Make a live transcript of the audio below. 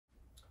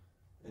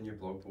In your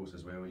blog post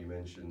as well, you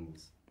mentioned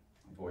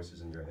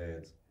voices in your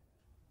head.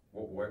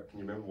 What can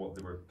you remember what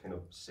they were kind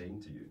of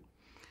saying to you?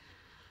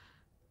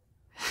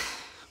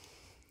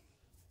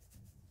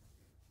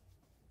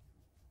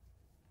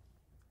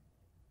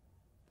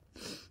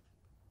 Just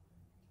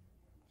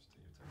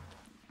take your time.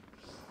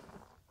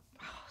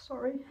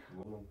 Sorry.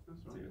 No,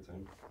 take your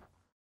time.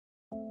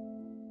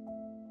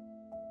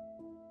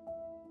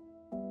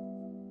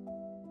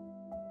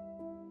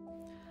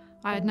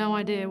 I had no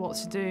idea what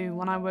to do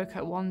when I woke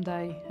up one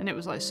day and it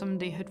was like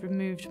somebody had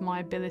removed my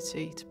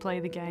ability to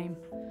play the game.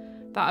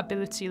 That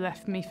ability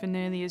left me for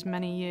nearly as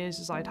many years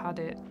as I'd had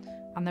it,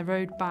 and the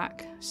road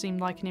back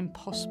seemed like an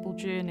impossible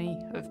journey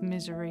of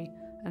misery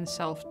and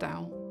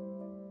self-doubt.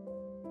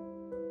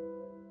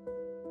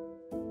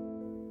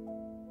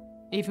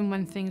 Even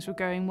when things were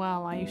going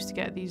well, I used to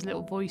get these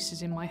little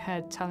voices in my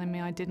head telling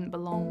me I didn't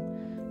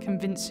belong,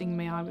 convincing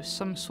me I was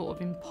some sort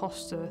of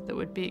imposter that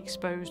would be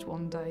exposed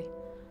one day.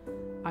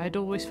 I had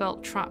always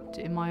felt trapped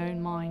in my own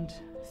mind,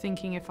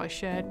 thinking if I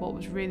shared what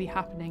was really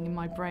happening in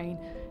my brain,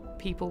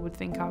 people would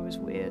think I was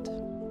weird.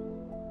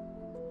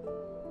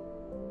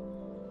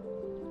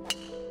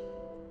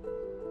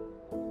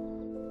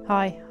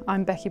 Hi,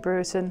 I'm Becky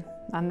Brewerton,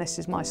 and this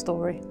is my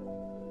story.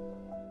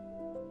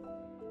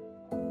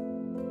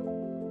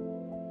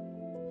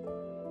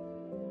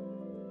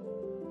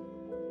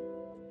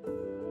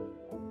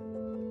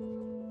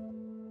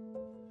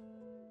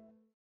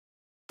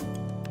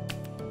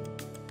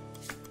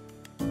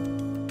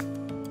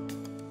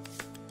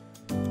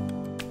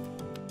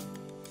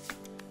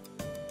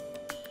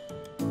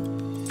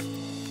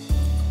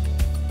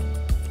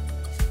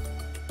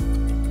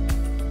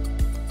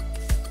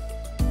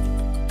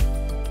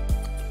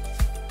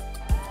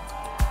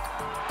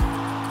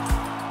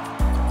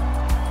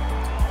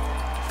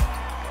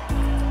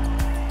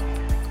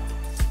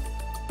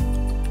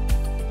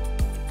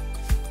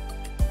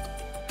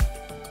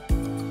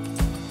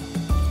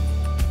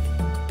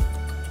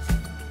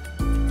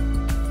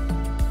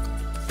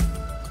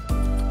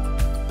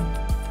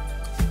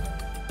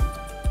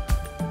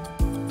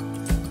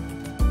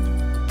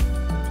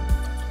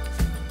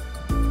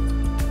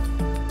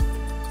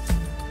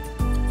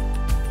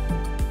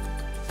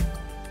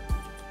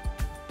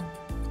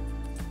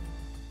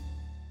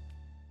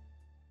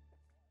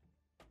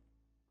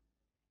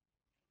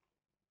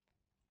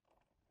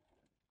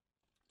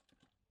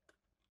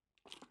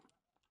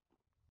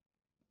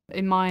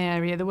 In my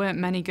area, there weren't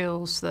many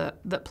girls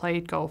that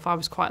played golf. I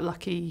was quite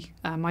lucky.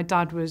 My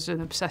dad was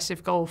an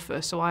obsessive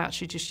golfer, so I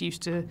actually just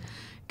used to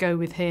go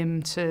with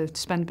him to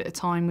spend a bit of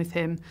time with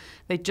him.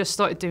 They just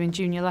started doing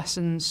junior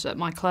lessons at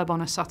my club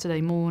on a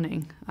Saturday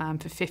morning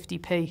for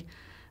 50p,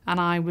 and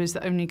I was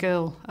the only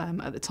girl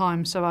at the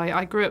time. So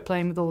I grew up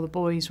playing with all the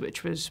boys,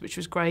 which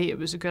was great. It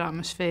was a good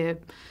atmosphere.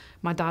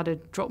 My dad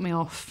had dropped me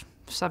off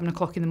 7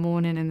 o'clock in the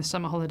morning in the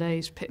summer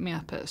holidays, picked me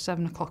up at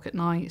 7 o'clock at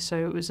night, so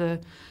it was a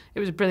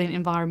brilliant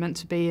environment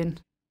to be in.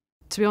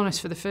 To be honest,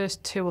 for the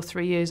first 2 or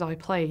 3 years I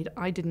played,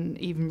 I didn't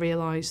even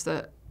realise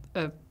that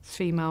a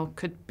female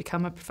could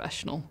become a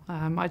professional.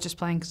 I was just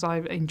playing because I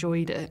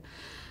enjoyed it,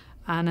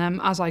 and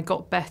as I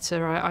got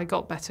better, I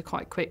got better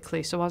quite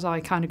quickly. So as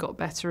I kind of got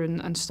better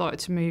and started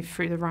to move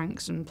through the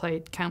ranks and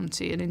played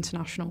county and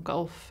international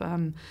golf,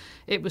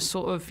 it was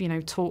sort of, you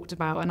know, talked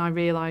about, and I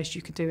realised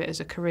you could do it as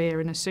a career,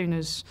 and as soon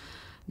as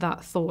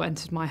that thought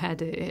entered my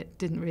head, it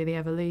didn't really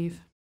ever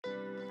leave.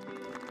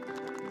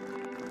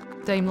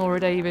 Dame Laura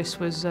Davis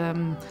was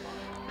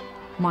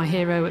my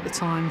hero at the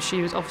time.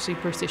 She was obviously a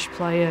British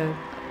player,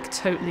 a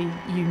totally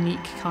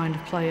unique kind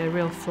of player,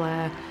 real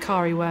flair.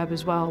 Kari Webb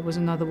as well was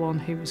another one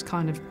who was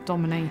kind of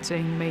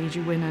dominating,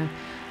 major winner,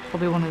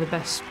 probably one of the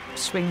best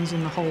swings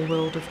in the whole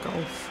world of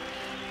golf.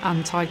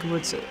 And Tiger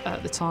Woods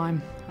at the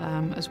time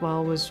as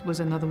well was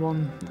another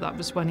one. That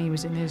was when he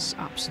was in his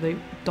absolute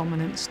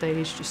dominant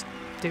stage, just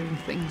doing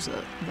things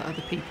that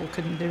other people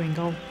couldn't do in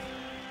golf.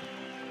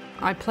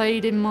 I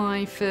played in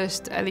my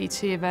first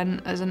LET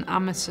event as an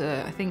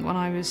amateur, I think when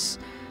I was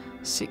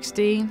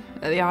 16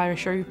 at the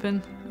Irish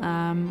Open,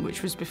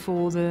 which was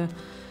before the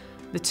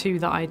two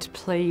that I'd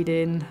played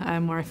in,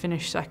 where I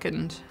finished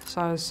second.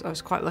 So I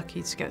was quite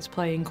lucky to get to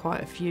play in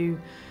quite a few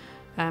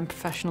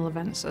professional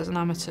events as an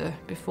amateur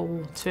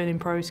before turning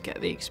pro to get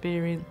the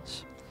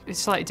experience. It's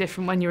slightly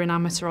different when you're an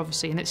amateur,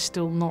 obviously, and it's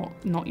still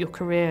not your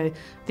career.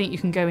 I think you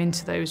can go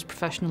into those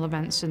professional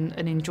events and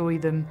enjoy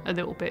them a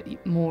little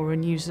bit more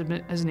and use them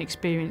as an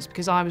experience,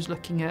 because I was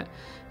looking at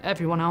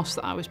everyone else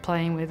that I was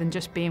playing with and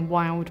just being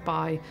wowed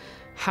by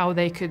how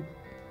they could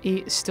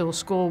still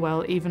score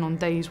well, even on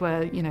days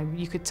where, you know,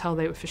 you could tell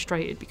they were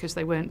frustrated because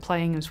they weren't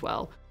playing as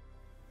well.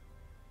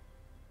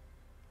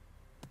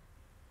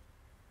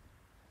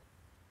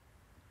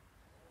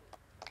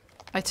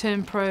 I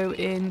turned pro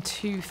in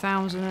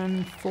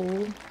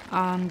 2004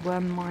 and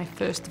won my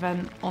first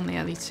event on the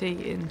LET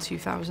in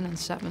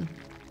 2007.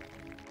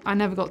 I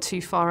never got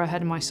too far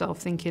ahead of myself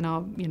thinking,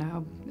 oh, you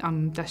know,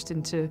 I'm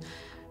destined to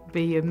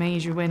be a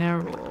major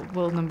winner or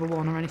world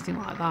 #1 or anything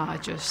like that. I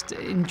just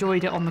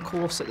enjoyed it on the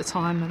course at the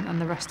time,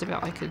 and the rest of it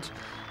I could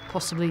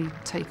possibly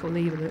take or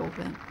leave a little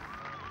bit.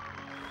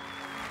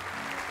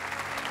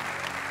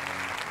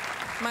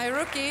 My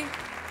rookie,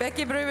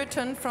 Becky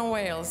Brewerton from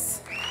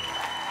Wales.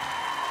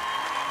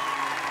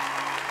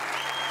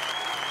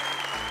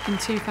 In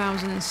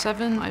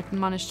 2007, I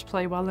managed to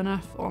play well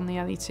enough on the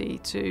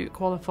LET to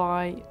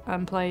qualify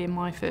and play in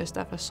my first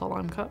ever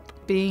Solheim Cup.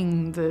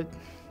 Being the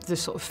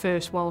sort of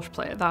first Welsh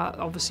player, that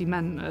obviously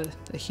meant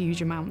a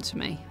huge amount to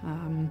me.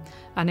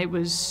 And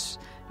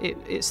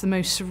it's the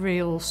most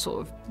surreal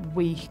sort of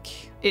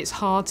week. It's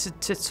hard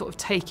to sort of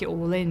take it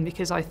all in,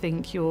 because I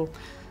think you've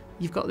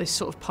got this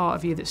sort of part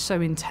of you that's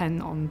so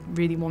intent on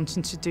really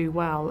wanting to do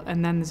well,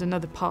 and then there's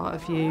another part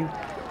of you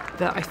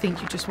that I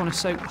think you just want to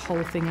soak the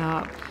whole thing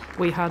up.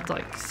 We had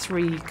like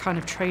 3 kind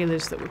of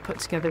trailers that were put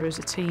together as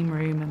a team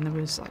room, and there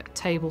was like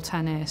table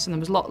tennis, and there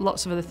was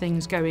lots of other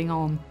things going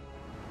on.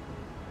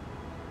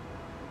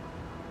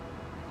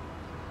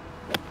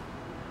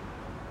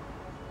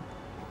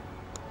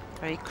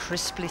 Very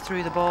crisply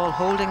through the ball,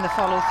 holding the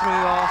follow through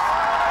off,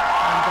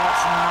 and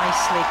that's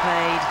nicely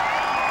played.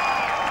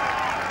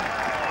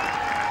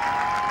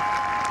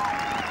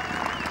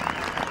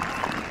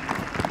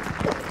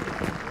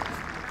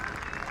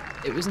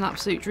 It was an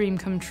absolute dream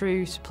come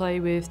true to play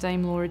with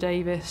Dame Laura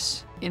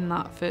Davies in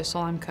that first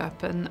Solheim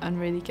Cup and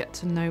really get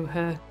to know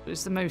her. It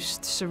was the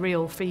most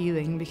surreal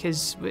feeling,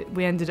 because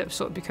we ended up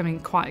sort of becoming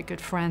quite good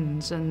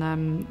friends,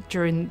 and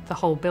during the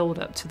whole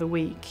build-up to the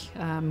week,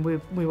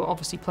 we were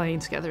obviously playing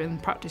together in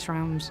practice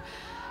rounds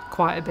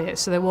quite a bit,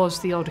 so there was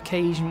the odd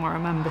occasion where I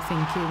remember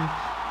thinking,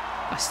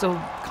 I still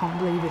can't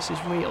believe this is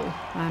real,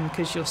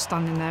 because you're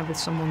standing there with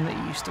someone that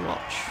you used to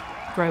watch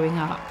growing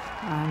up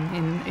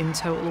in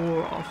total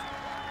awe of.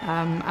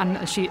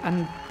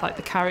 And like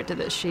the character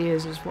that she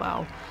is as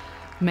well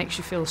makes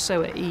you feel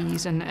so at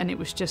ease, and it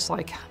was just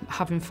like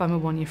having fun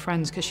with one of your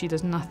friends, because she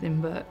does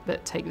nothing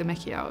but take the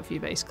mickey out of you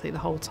basically the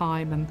whole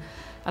time,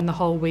 and the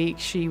whole week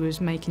she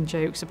was making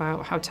jokes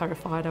about how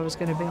terrified I was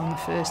going to be on the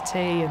first tee,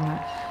 and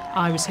that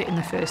I was hitting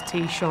the first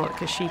tee shot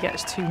because she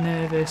gets too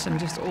nervous, and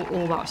just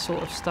all that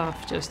sort of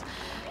stuff just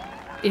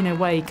in a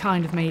way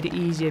kind of made it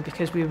easier,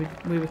 because we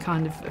were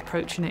kind of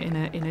approaching it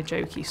in a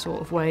jokey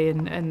sort of way,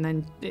 and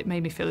then it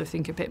made me feel, I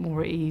think, a bit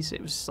more at ease.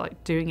 It was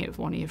like doing it with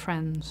one of your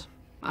friends.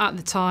 At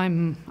the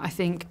time, I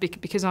think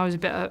because I was a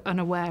bit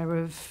unaware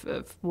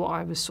of what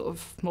I was sort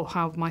of, or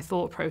how my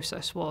thought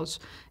process was,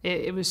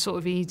 it was sort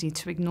of easy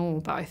to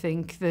ignore. But I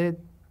think there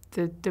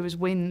was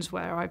wins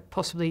where I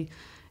possibly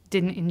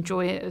didn't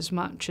enjoy it as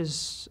much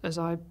as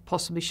I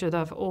possibly should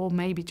have, or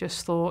maybe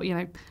just thought, you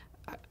know,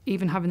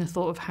 even having the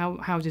thought of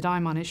how did I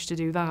manage to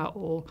do that,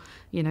 or,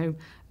 you know,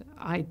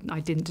 I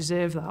didn't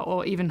deserve that,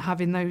 or even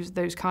having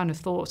those kind of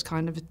thoughts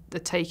kind of are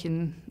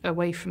taken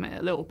away from it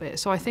a little bit.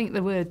 So I think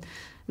there were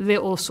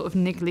little sort of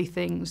niggly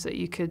things that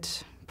you could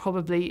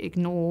probably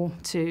ignore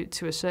to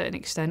a certain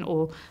extent,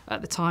 or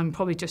at the time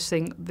probably just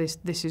think this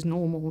is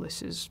normal,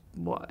 this is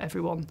what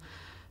everyone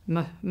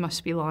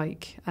must be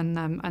like,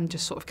 and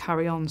just sort of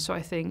carry on. So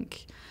I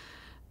think,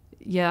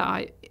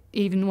 yeah,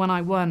 even when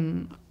I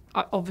won,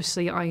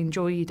 obviously I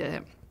enjoyed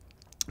it,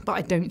 but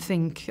I don't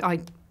think I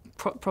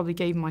probably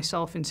gave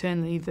myself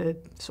internally the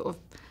sort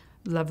of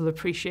level of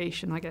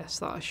appreciation, I guess,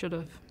 that I should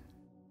have.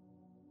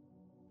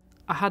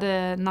 I had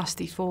a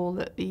nasty fall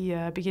at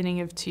the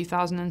beginning of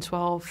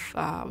 2012.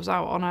 I was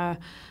out on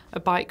a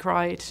bike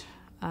ride,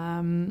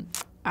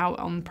 out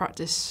on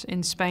practice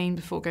in Spain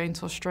before going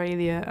to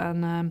Australia,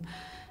 and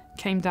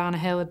came down a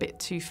hill a bit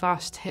too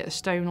fast, hit a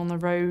stone on the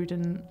road,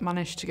 and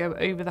managed to go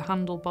over the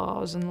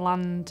handlebars and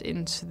land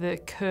into the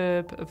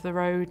curb of the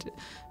road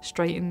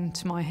straight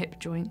into my hip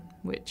joint,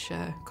 which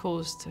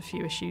caused a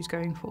few issues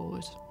going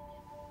forward.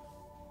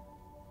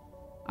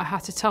 I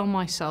had to tell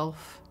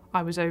myself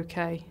I was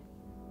okay,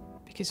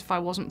 because if I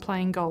wasn't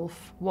playing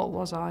golf, what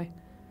was I?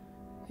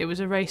 It was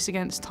a race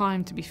against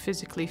time to be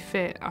physically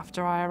fit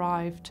after I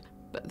arrived,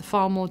 but the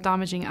far more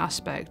damaging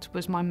aspect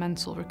was my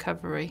mental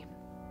recovery.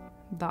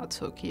 That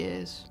took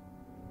years.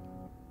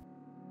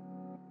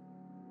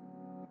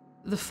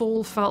 The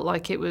fall felt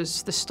like it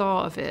was the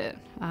start of it,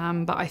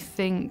 but I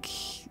think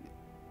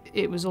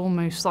it was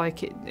almost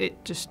like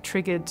it just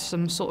triggered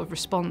some sort of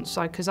response,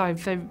 because I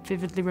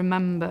vividly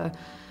remember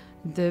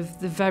the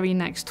very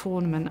next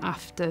tournament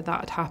after that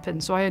had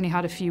happened. So I only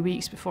had a few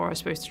weeks before I was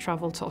supposed to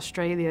travel to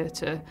Australia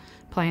to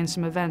play in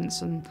some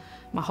events, and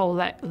my whole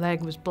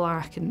leg was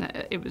black, and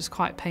it was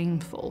quite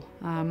painful.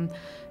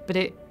 But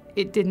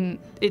it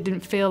didn't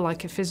feel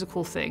like a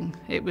physical thing.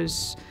 It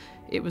was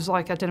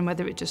like, I don't know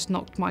whether it just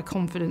knocked my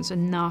confidence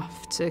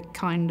enough to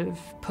kind of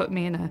put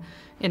me in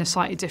a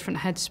slightly different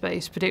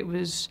headspace. But it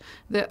was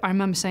that I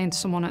remember saying to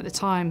someone at the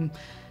time,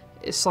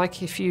 it's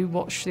like if you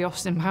watch the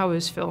Austin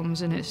Powers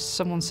films and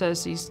someone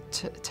says he's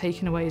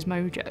taken away his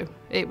mojo.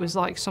 It was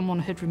like someone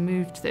had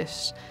removed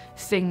this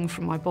thing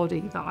from my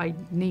body that I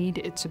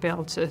needed to be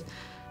able to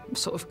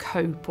sort of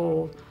cope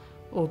or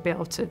be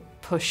able to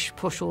push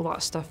all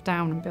that stuff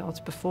down and be able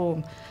to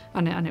perform.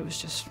 And it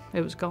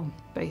was gone,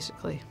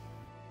 basically.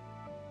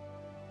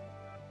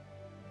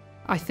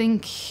 I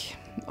think,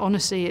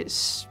 honestly,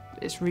 it's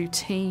it's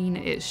routine,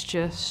 it's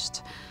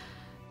just,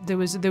 there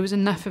was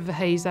enough of a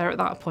haze there at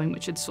that point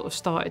which had sort of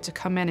started to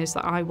come in, is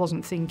that I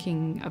wasn't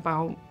thinking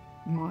about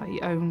my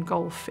own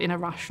golf in a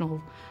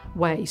rational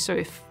way. So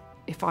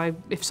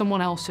if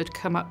someone else had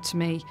come up to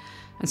me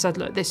and said,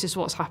 look, this is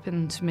what's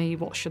happened to me,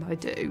 what should I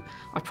do?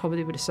 I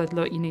probably would have said,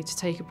 look, you need to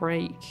take a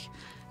break,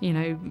 you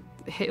know,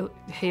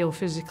 heal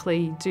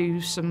physically,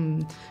 do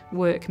some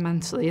work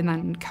mentally, and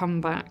then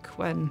come back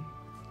when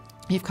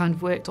you've kind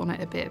of worked on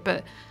it a bit.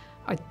 But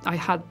I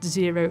had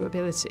zero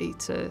ability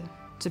to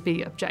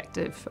be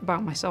objective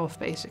about myself,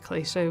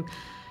 basically. So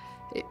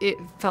it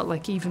felt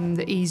like even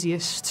the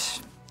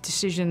easiest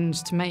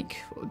decisions to make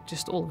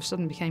just all of a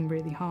sudden became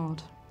really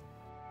hard.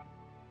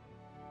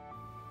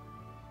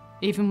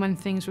 Even when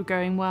things were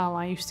going well,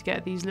 I used to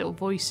get these little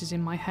voices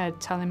in my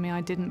head telling me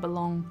I didn't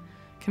belong,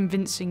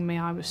 convincing me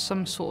I was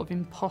some sort of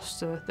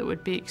imposter that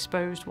would be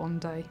exposed one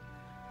day.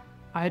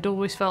 I had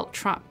always felt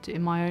trapped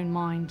in my own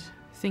mind,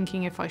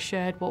 thinking if I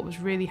shared what was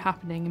really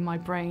happening in my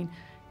brain,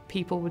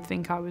 people would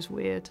think I was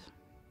weird.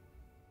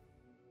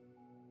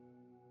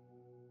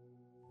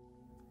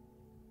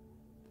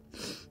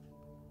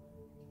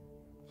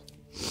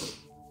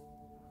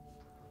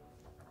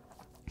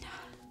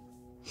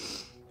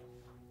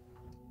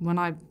 When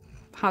I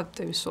had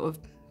those sort of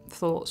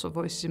thoughts or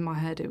voices in my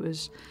head, it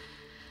was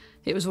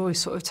always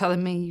sort of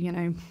telling me, you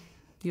know,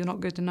 you're not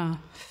good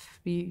enough,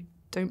 you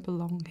don't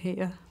belong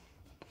here.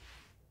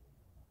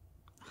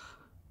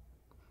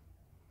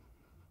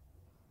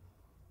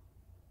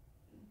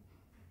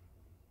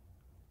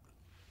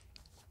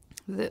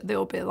 The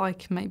little bit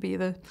like maybe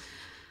the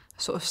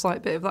sort of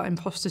slight bit of that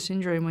imposter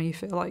syndrome where you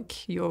feel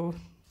like you're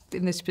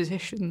in this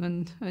position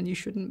and you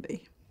shouldn't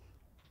be.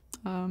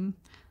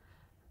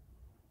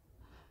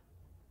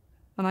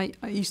 And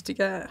I used to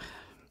get,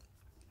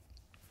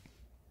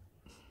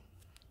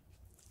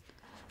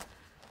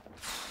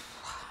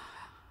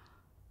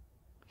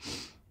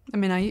 I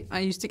mean, I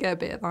used to get a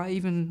bit of that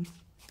even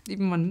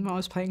when I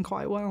was playing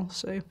quite well.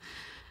 So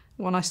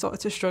when I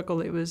started to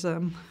struggle, it was,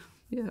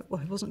 yeah,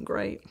 well, it wasn't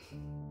great.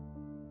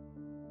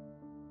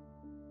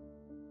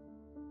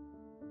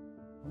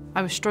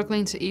 I was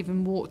struggling to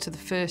even walk to the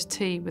first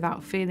tee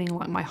without feeling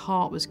like my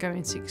heart was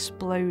going to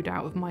explode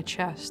out of my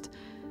chest.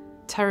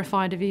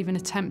 Terrified of even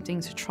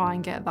attempting to try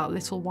and get that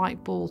little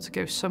white ball to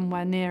go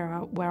somewhere near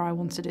where I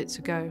wanted it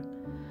to go.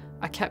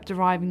 I kept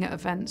arriving at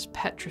events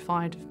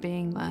petrified of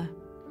being there.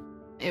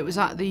 It was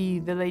at the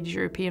Ladies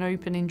European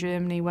Open in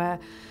Germany where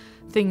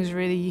things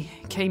really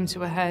came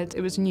to a head.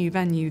 It was a new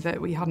venue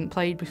that we hadn't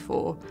played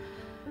before,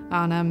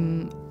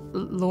 and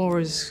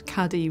Laura's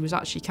caddy was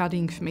actually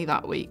caddying for me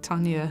that week,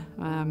 Tanya,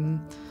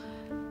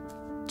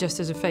 just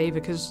as a favour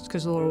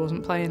because Laura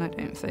wasn't playing, I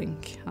don't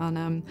think.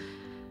 And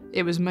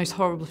it was the most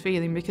horrible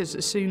feeling because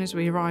as soon as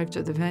we arrived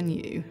at the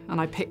venue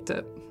and I picked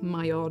up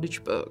my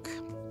yardage book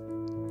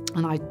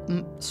and I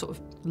sort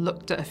of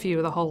looked at a few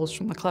of the holes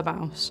from the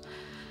clubhouse,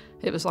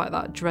 it was like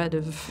that dread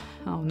of,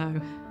 oh no,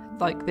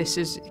 like this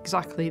is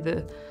exactly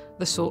the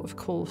sort of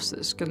course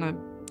that's going to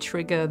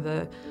trigger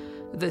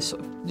the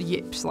sort of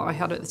yips that I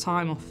had at the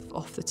time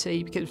off the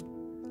tee, because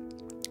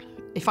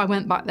if I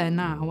went back there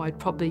now, I'd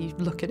probably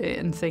look at it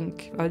and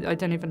think, I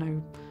don't even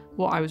know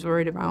what I was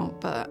worried about,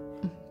 but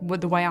with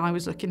the way I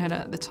was looking at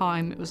it at the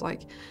time, it was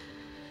like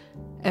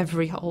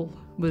every hole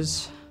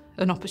was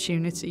an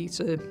opportunity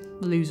to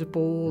lose a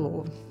ball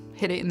or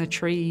hit it in the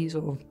trees,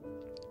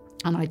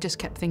 and I just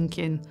kept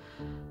thinking,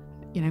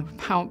 you know,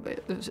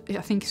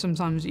 I think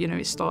sometimes, you know,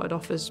 it started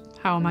off as,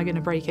 how am I going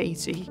to break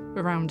 80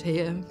 around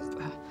here?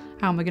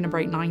 How am I going to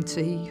break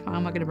 90? How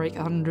am I going to break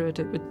 100?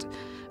 It would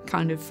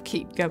kind of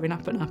keep going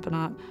up and up and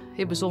up.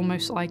 It was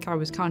almost like I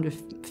was kind of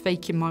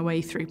faking my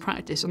way through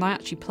practice, and I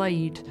actually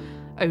played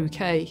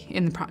okay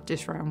in the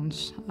practice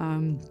rounds.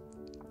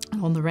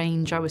 On the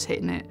range I was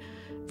hitting it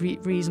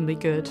reasonably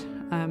good,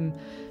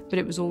 but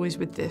it was always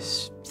with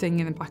this thing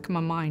in the back of my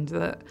mind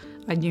that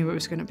I knew it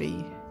was going to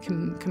be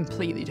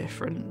completely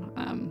different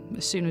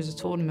as soon as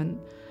the tournament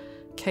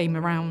came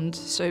around.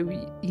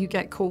 So you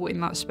get caught in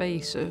that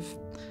space of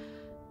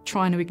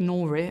trying to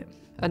ignore it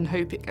and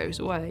hope it goes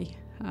away,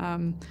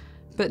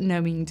 but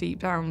knowing deep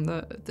down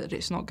that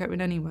it's not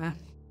going anywhere.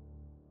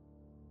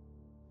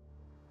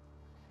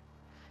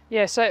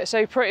 Yeah,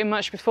 so pretty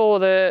much before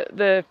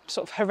the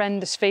sort of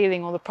horrendous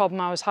feeling or the problem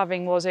I was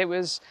having was it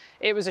was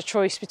a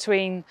choice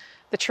between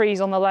the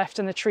trees on the left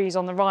and the trees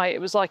on the right.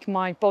 It was like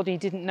my body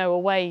didn't know a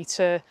way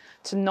to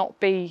not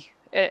be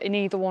in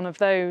either one of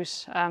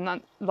those.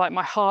 And like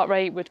my heart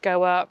rate would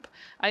go up.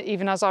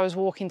 Even as I was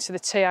walking to the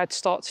tee, I'd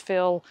start to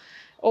feel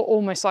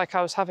almost like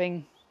I was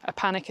having a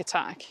panic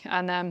attack,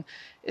 and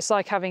it's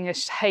like having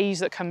this haze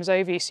that comes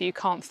over you so you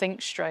can't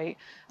think straight.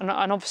 And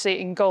obviously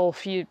in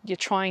golf you're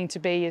trying to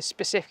be as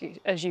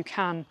specific as you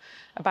can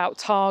about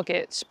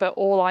targets, but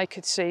all I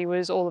could see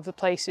was all of the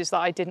places that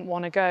I didn't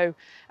want to go,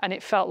 and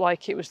it felt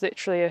like it was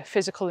literally a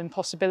physical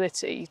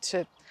impossibility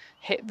to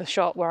hit the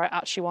shot where I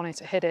actually wanted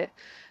to hit it.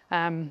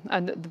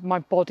 And my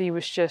body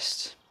was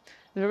just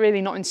they were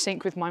really not in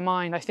sync with my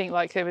mind. I think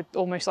like they were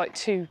almost like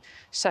two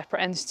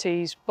separate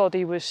entities.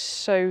 Body was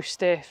so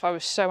stiff, I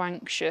was so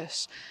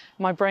anxious,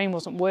 my brain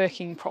wasn't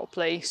working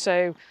properly.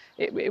 So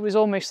it was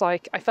almost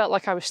like, I felt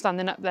like I was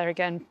standing up there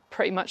again,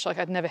 pretty much like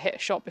I'd never hit a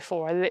shot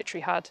before. I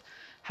literally had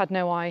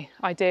no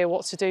idea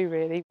what to do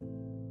really.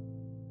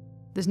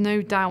 There's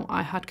no doubt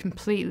I had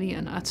completely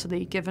and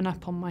utterly given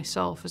up on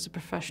myself as a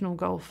professional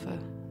golfer.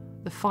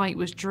 The fight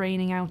was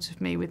draining out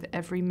of me with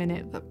every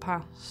minute that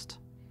passed.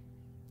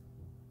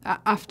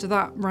 After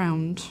that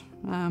round,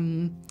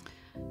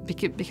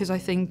 because I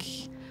think,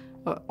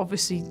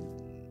 obviously,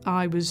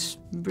 I was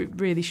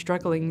really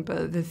struggling,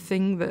 but the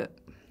thing that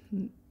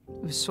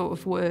was sort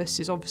of worse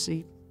is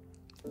obviously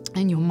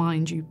in your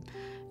mind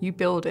you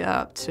build it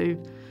up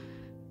to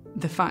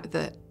the fact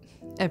that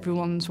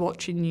everyone's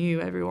watching you,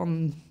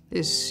 everyone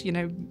is, you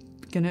know,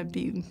 going to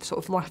be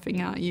sort of laughing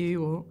at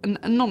you, and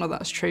none of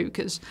that's true,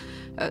 because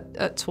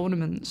at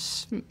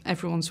tournaments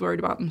everyone's worried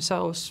about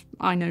themselves.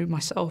 I know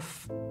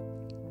myself,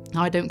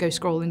 I don't go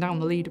scrolling down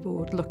the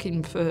leaderboard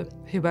looking for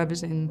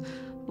whoever's in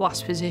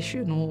last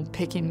position or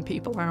picking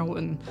people out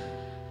and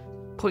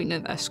pointing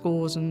at their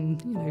scores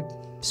and, you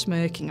know,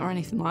 smirking or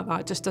anything like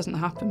that. It just doesn't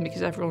happen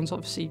because everyone's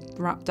obviously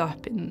wrapped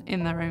up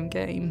in their own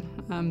game.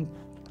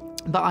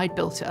 But I'd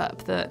built it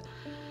up that,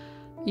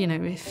 you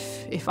know,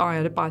 if I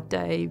had a bad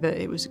day, that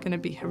it was going to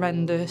be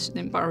horrendous and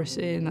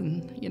embarrassing,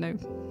 and, you know,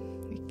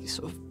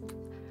 sort of,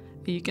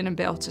 are you going to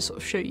be able to sort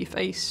of show your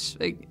face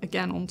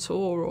again on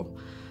tour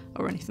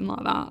or anything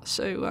like that?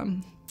 So,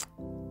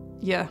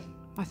 yeah,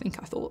 I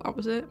think I thought that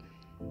was it.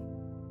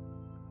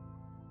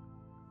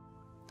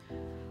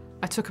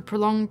 I took a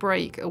prolonged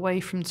break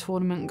away from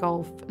tournament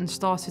golf and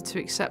started to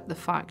accept the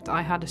fact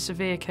I had a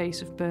severe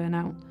case of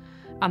burnout,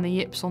 and the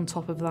yips on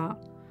top of that.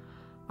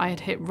 I had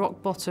hit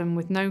rock bottom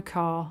with no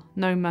car,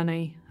 no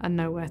money, and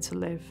nowhere to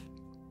live.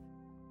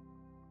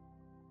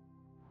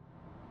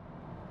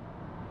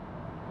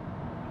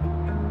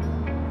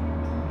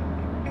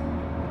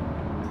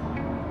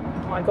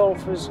 My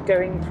golf was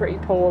going pretty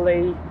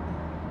poorly.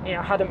 You know,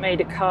 I hadn't made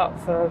a cut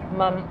for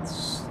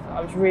months.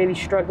 I was really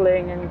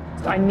struggling and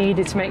I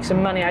needed to make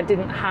some money. I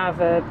didn't have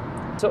a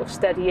sort of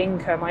steady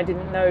income. I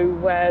didn't know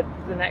where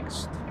the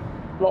next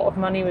lot of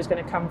money was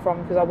going to come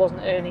from because I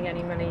wasn't earning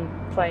any money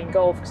playing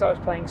golf because I was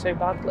playing so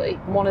badly.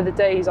 One of the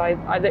days I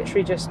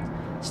literally just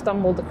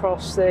stumbled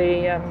across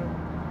the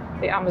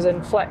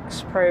Amazon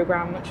Flex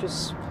program, which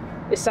was,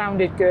 it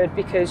sounded good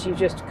because you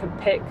just could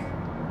pick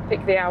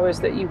the hours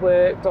that you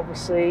worked,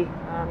 obviously,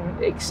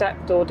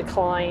 accept or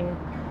decline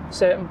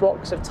certain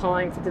blocks of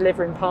time for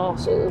delivering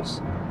parcels.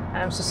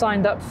 So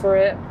signed up for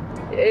it.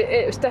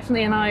 It was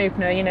definitely an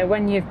eye-opener, you know,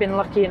 when you've been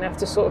lucky enough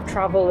to sort of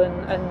travel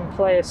and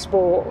play a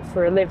sport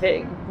for a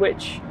living,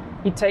 which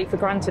you take for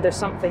granted as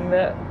something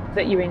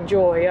that you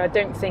enjoy. I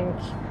don't think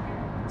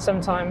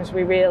sometimes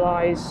we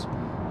realise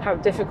how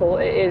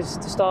difficult it is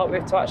to start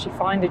with to actually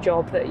find a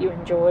job that you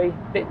enjoy.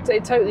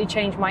 It totally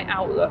changed my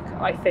outlook,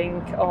 I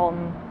think,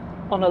 on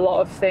a lot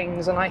of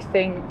things, and I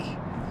think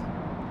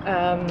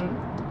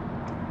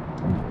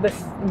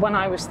when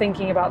I was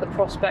thinking about the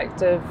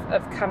prospect of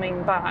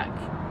coming back,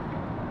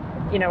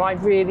 you know, I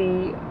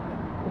really,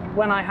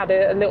 when I had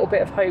a little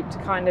bit of hope to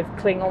kind of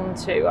cling on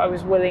to, I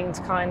was willing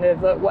to kind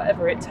of,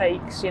 whatever it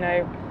takes, you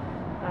know,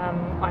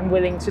 I'm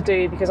willing to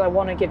do, because I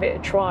want to give it a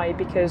try,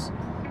 because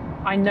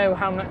I know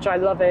how much I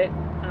love it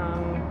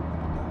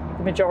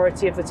the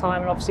majority of the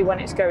time, and obviously when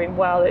it's going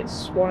well,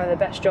 it's one of the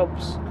best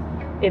jobs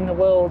in the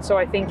world. So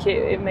I think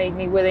it made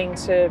me willing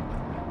to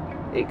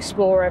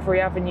explore every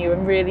avenue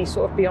and really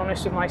sort of be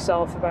honest with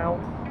myself about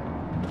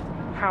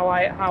how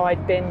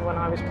I'd been when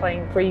I was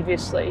playing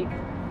previously,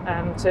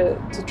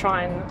 to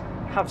try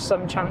and have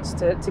some chance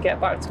to get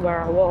back to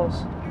where I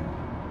was.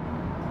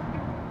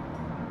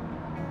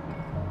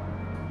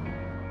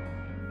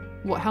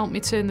 What helped me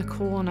turn the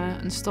corner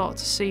and start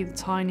to see the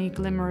tiny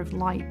glimmer of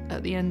light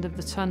at the end of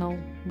the tunnel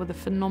were the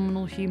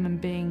phenomenal human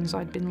beings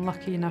I'd been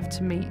lucky enough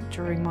to meet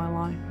during my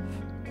life.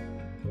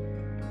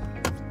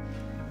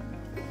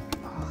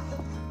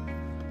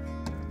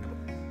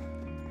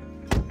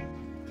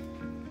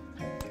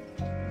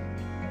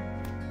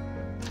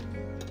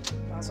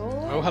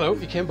 Oh, hello,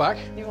 you came back.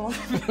 You are.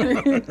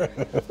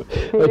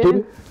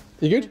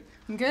 You good?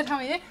 I'm good, how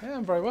are you? Yeah,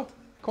 I'm very well.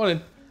 Come on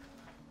in.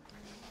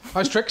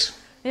 How's tricks?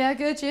 Yeah,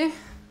 good, you?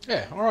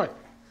 Yeah, all right.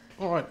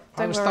 All right.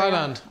 How was Don't worry,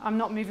 Thailand? I'm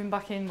not moving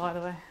back in, by the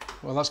way.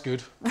 Well, that's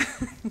good. I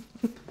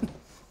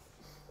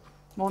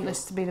want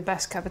this to be the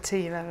best cup of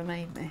tea you've ever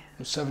made me.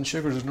 7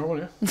 sugars is normal,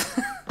 yeah?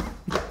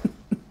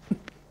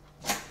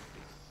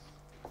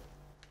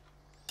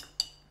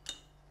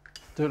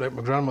 Do it like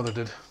my grandmother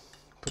did.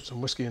 Put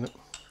some whiskey in it.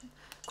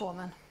 Go on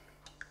then.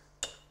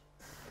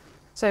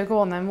 So go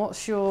on then,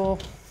 what's your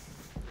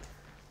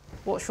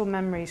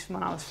memories from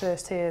when I was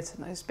first here? It's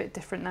a bit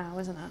different now,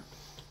 isn't it?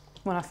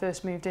 When I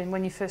first moved in,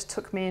 when you first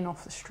took me in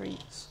off the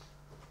streets.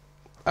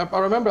 I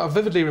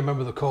vividly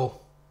remember the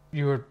call.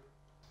 You were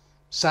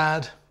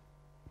sad,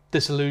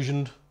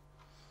 disillusioned,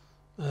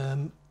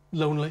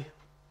 lonely,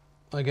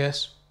 I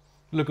guess,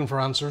 looking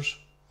for answers.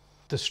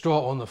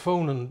 distraught on the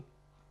phone, and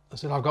I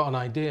said, I've got an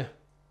idea,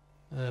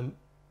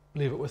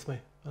 leave it with me.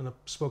 And I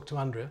spoke to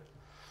Andrea.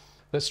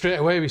 But straight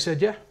away we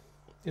said, yeah,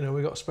 you know,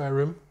 we got a spare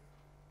room,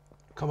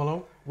 come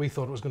along. We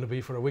thought it was going to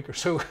be for a week or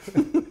so.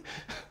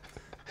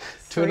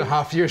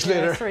 2.5 years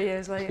later. 3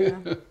 years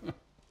later.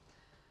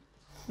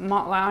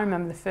 I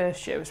remember the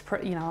first year, it was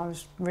pretty, you know, I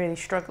was really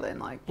struggling.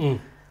 Like, I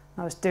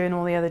was doing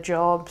all the other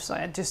jobs.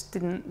 I just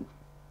didn't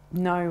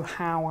know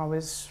how I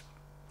was,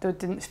 there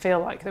didn't feel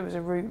like there was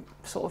a route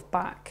sort of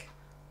back.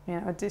 You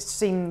know, it just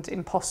seemed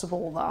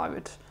impossible that I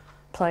would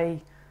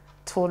play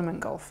tournament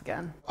golf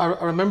again. I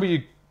remember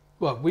you,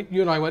 well,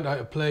 you and I went out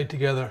and played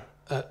together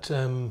at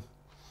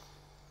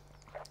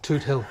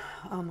Toot Hill.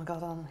 Oh my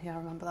God, yeah, I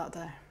remember that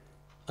day.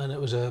 And it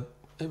was a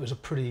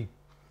pretty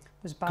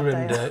It was a bad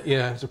grim day. day.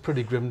 Yeah, it was a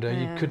pretty grim day.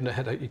 Yeah. You couldn't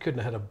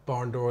have hit a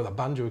barn door with a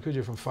banjo, could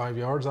you, from 5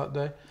 yards that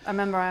day? I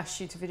remember I asked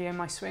you to video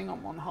my swing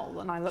on one hole,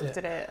 and I looked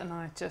at it and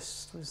I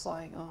just was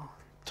like, oh.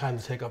 Time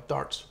to take up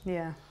darts.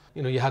 Yeah.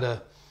 You know, you had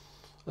a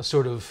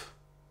sort of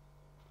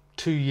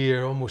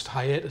 2-year almost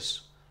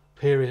hiatus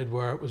period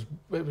where it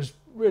was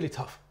really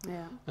tough.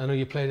 Yeah. I know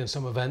you played in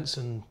some events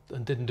and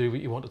didn't do what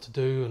you wanted to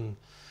do, and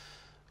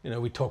you know,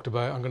 we talked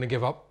about, I'm going to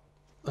give up.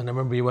 And I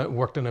remember you went and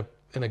worked in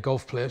a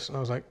golf place, and I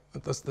was like,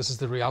 this is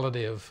the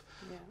reality of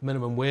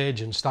minimum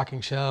wage and stacking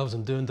shelves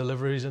and doing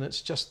deliveries, and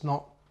it's just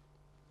not,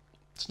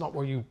 it's not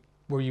where you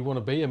want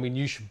to be. I mean,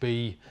 you should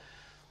be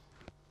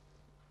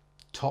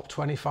top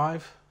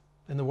 25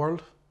 in the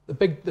world. The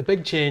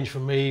big change for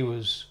me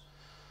was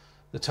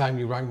the time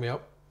you rang me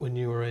up when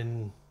you were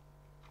in,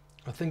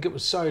 I think it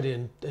was Saudi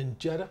in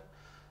Jeddah,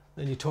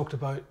 and you talked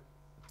about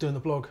doing the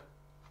blog.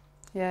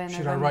 Yeah.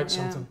 Should I write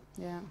something?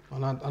 Yeah.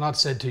 And I'd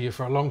said to you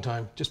for a long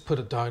time, just put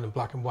it down in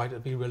black and white.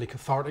 It'd be really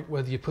cathartic.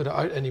 Whether you put it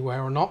out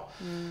anywhere or not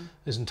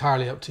is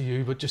entirely up to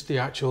you. But just the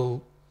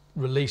actual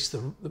release,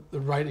 the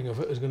writing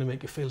of it is going to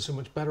make you feel so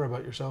much better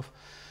about yourself.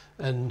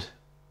 And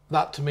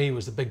that to me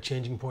was the big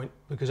changing point,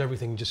 because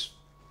everything just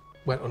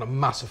went on a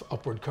massive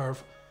upward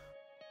curve.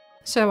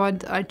 So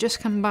I'd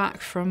just come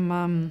back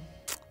from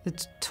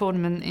the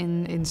tournament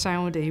in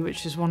Saudi,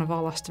 which is one of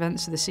our last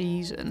events of the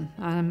season,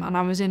 and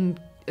I was in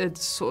a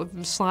sort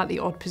of slightly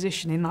odd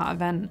position in that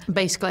event.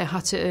 Basically, I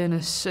had to earn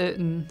a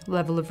certain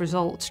level of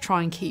result to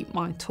try and keep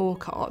my tour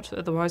card,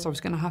 otherwise I was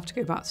going to have to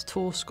go back to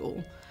tour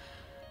school.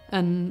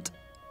 And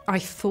I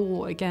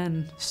thought,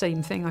 again,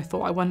 same thing, I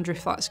thought, I wonder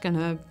if that's going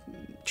to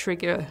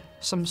trigger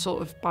some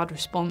sort of bad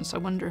response. I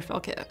wonder if I'll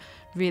get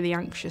really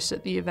anxious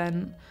at the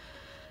event.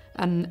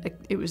 And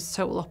it was the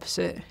total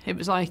opposite. It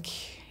was like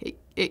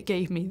it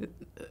gave me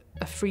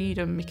a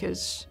freedom,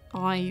 because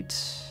I'd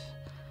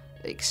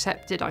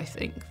accepted, I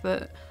think,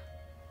 that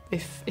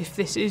if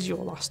this is your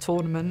last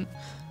tournament,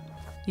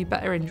 you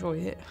better enjoy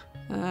it.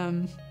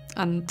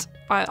 And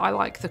I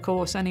like the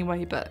course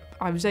anyway, but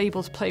I was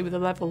able to play with a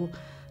level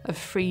of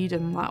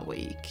freedom that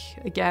week,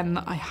 again,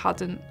 that I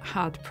hadn't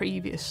had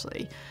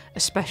previously,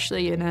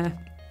 especially in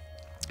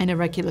a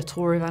regular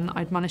tour event.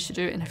 I'd managed to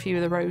do it in a few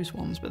of the Rose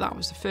ones, but that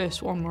was the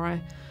first one where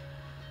I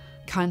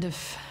kind of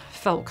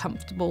felt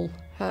comfortable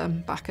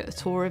back at a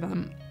tour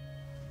event.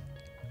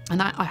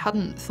 And I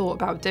hadn't thought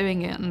about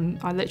doing it, and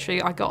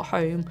I got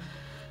home,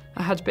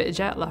 I had a bit of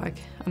jet lag,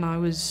 and I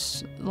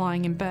was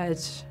lying in bed,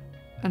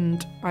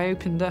 and I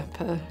opened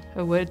up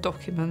a Word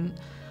document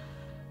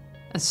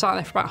and sat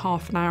there for about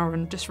half an hour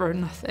and just wrote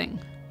nothing.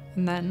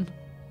 And then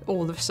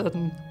all of a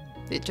sudden,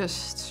 it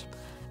just,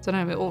 I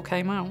don't know, it all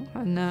came out.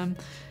 And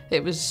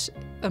it was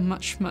a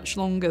much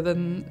longer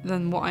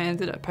than what I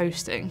ended up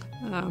posting.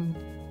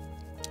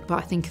 But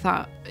I think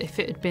that if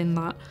it had been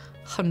that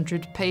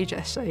 100-page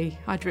essay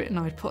I'd written,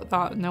 I'd put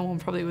that, no one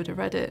probably would have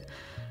read it.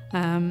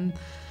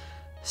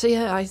 So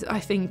yeah, I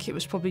think it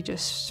was probably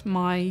just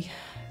my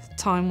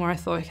time where I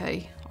thought,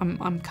 okay,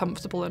 I'm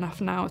comfortable enough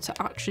now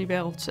to actually be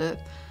able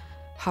to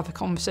have a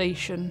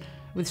conversation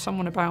with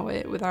someone about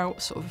it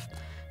without sort of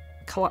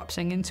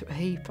collapsing into a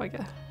heap, I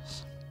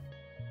guess.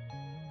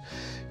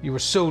 You were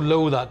so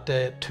low that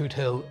day at Toot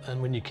Hill, and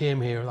when you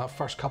came here that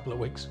first couple of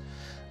weeks,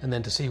 and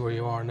then to see where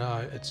you are now,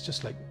 it's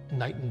just like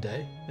night and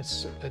day.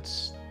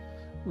 It's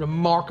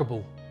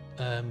remarkable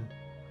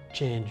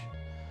change.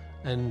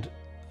 And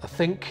I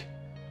think,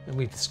 and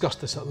we've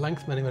discussed this at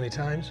length many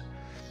times,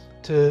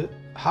 to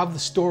have the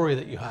story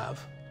that you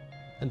have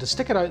and to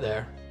stick it out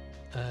there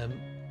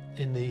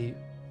in the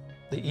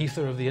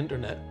ether of the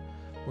internet,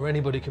 where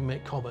anybody can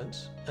make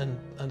comments,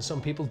 and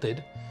some people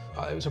did.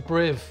 It was a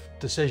brave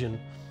decision.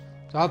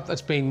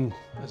 That's been,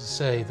 as I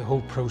say, the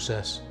whole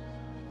process,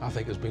 I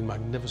think, has been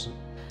magnificent.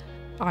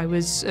 I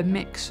was a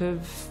mix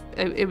of,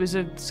 it was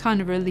a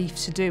kind of relief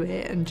to do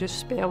it and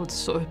just be able to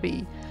sort of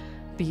be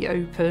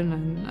open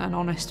and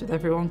honest with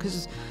everyone,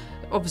 because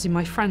obviously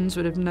my friends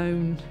would have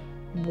known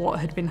what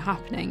had been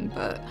happening,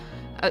 but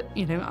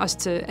you know, as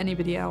to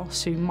anybody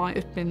else who might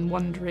have been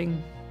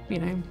wondering, you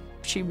know,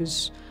 she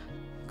was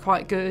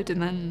quite good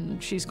and then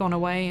she's gone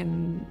away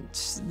and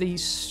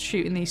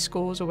shooting these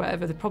scores or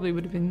whatever, they probably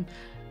would have been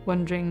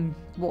wondering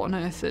what on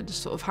earth had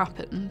sort of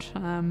happened.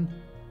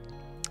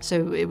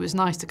 So it was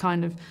nice to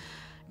kind of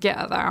get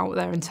that out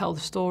there and tell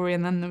the story.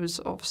 And then there was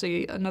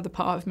obviously another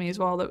part of me as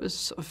well that was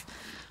sort of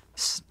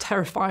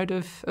terrified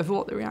of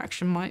what the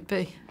reaction might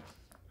be.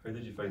 How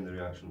did you find the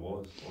reaction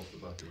was off the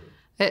back of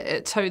it?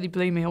 It totally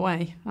blew me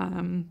away.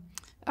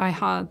 I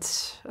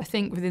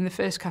think within the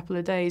first couple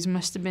of days,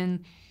 must have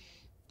been,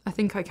 I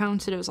think I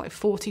counted, it was like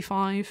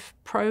 45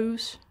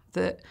 pros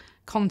that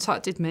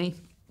contacted me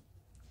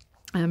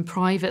and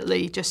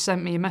privately just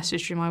sent me a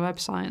message through my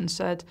website and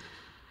said,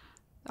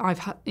 I've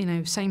had,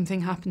 same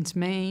thing happened to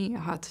me. I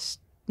had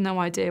no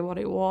idea what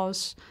it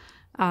was.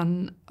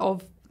 And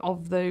of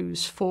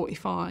those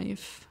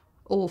 45,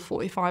 all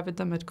 45 of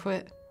them had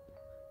quit,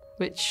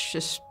 which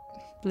just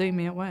blew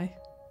me away.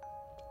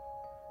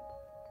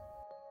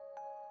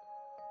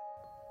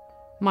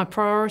 My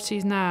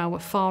priorities now are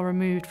far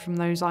removed from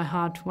those I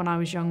had when I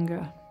was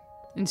younger.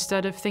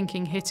 Instead of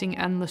thinking hitting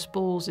endless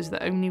balls is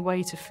the only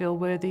way to feel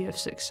worthy of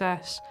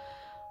success,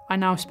 I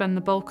now spend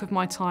the bulk of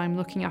my time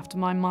looking after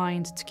my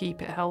mind to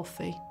keep it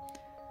healthy.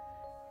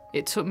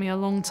 It took me a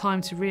long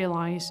time to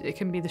realise it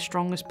can be the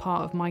strongest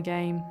part of my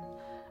game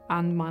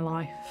and my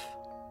life.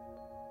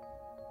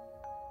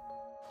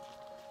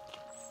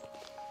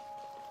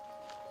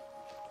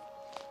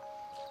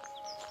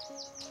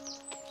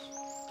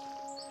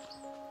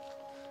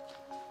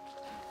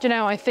 Do you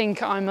know, I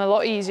think I'm a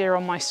lot easier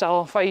on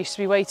myself. I used to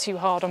be way too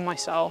hard on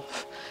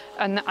myself.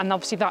 And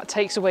obviously that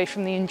takes away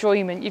from the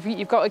enjoyment.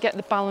 You've got to get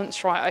the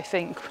balance right, I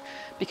think,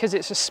 because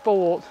it's a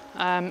sport.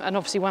 And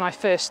obviously when I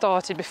first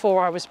started,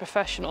 before I was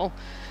professional,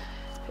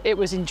 it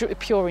was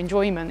pure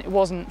enjoyment. It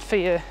wasn't for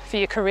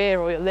your career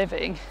or your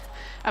living.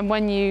 And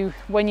when you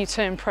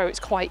turn pro,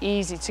 it's quite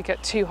easy to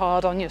get too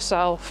hard on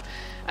yourself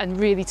and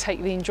really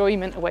take the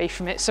enjoyment away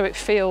from it, so it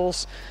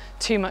feels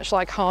too much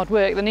like hard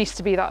work. There needs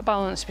to be that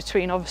balance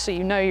between, obviously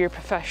you're a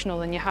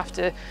professional and you have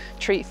to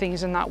treat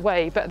things in that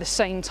way, but at the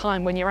same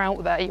time when you're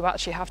out there you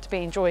actually have to be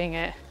enjoying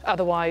it.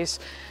 Otherwise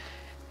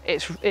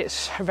it's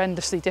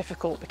horrendously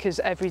difficult, because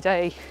every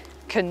day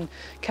can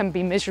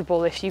be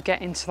miserable if you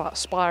get into that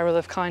spiral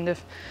of kind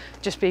of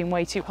just being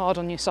way too hard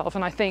on yourself.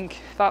 And I think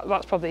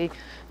that's probably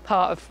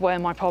part of where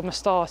my problem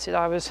started.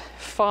 I was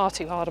far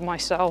too hard on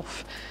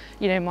myself.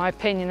 My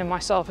opinion of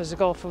myself as a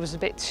golfer was a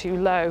bit too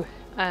low.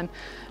 And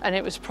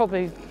it was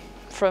probably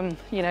from,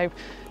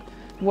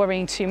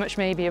 worrying too much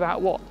maybe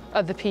about what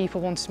other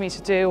people wanted me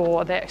to do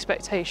or the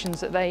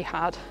expectations that they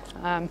had.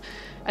 And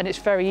it's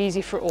very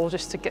easy for it all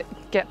just to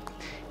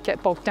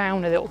get bogged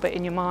down a little bit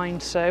in your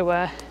mind.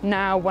 So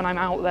now when I'm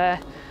out there,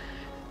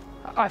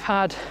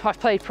 I've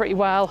played pretty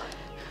well.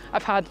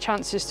 I've had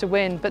chances to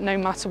win, but no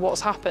matter what's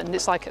happened,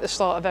 it's like at the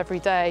start of every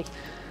day,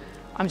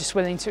 I'm just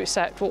willing to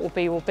accept what will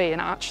be and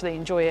actually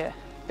enjoy it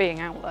being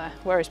out there.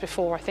 Whereas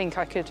before, I think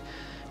I could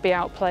be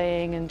out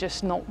playing and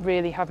just not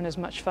really having as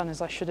much fun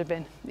as I should have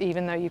been,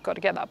 even though you've got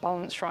to get that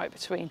balance right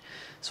between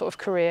sort of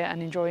career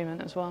and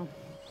enjoyment as well.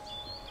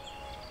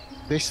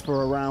 This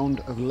for a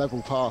round of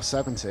level par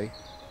 70.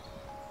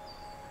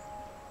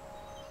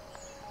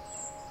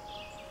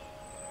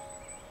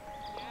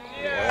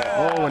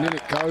 Oh, and in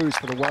it goes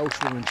for the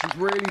Welshwoman. She's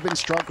really been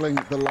struggling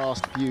the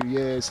last few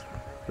years,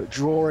 but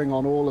drawing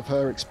on all of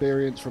her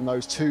experience from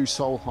those 2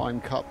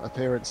 Solheim Cup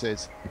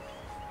appearances.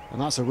 And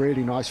that's a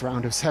really nice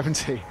round of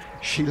 70.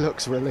 She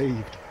looks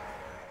relieved.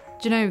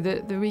 Do you know,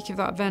 the week of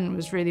that event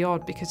was really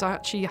odd, because I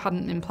actually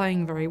hadn't been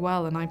playing very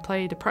well, and I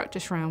played a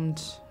practice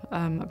round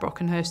at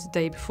Brockenhurst the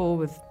day before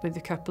with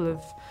a couple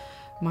of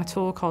my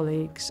tour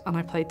colleagues, and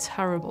I played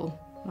terrible.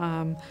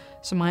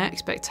 So my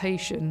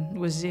expectation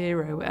was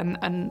 0,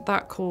 and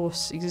that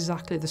course,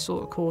 exactly the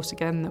sort of course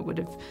again that would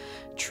have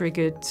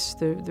triggered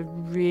the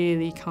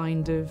really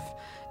kind of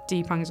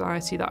deep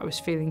anxiety that I was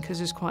feeling, because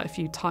there's quite a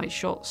few tight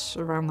shots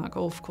around that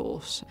golf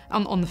course.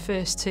 On the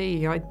first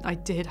tee, I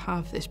did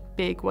have this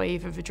big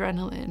wave of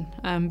adrenaline,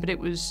 but it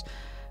was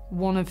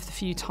one of the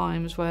few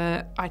times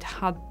where I'd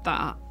had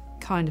that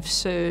kind of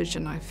surge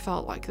and I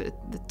felt like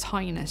the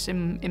tightness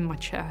in my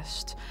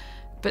chest,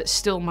 but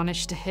still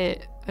managed to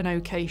hit an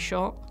okay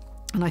shot.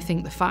 And I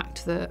think the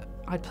fact that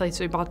I'd played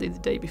so badly the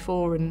day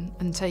before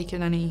and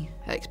taken any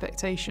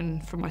expectation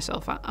from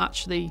myself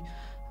actually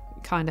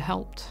kind of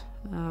helped.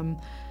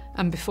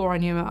 And before I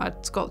knew it,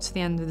 I'd got to the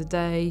end of the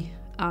day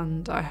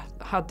and I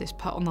had this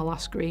putt on the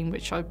last green,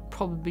 which I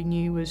probably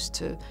knew was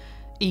to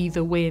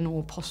either win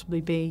or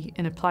possibly be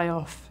in a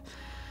playoff.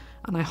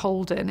 And I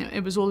holed it, and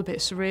it was all a bit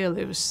surreal.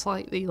 It was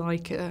slightly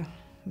like an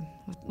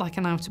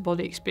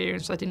out-of-body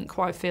experience. I didn't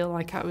quite feel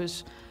like I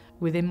was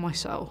within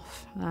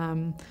myself.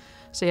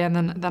 So yeah,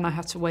 and then I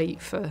had to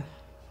wait for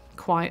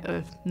quite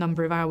a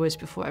number of hours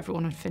before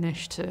everyone had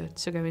finished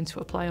to go into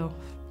a playoff.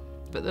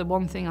 But the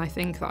one thing I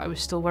think that I was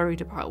still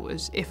worried about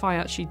was, if I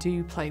actually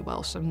do play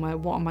well somewhere,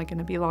 what am I going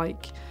to be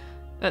like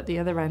at the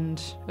other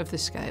end of the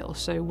scale?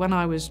 So when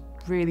I was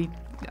really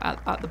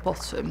at the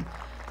bottom,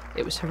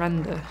 it was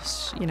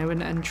horrendous,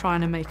 and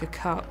trying to make a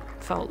cut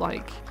felt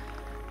like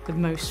the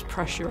most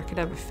pressure I could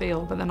ever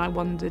feel. But then I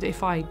wondered,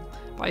 if I,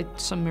 by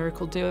some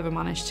miracle, do ever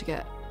manage to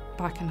get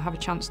back and have a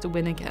chance to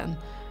win again,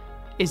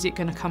 is it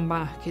going to come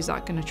back? Is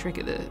that going to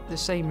trigger the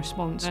same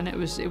response? And it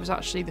was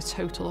actually the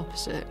total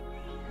opposite.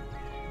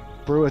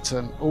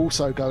 Brewerton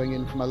also going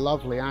in from a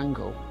lovely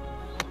angle.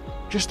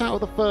 Just out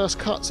of the first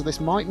cut, so this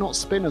might not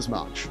spin as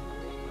much.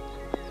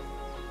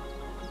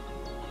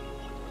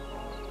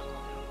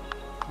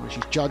 Well,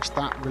 she's judged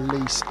that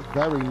release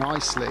very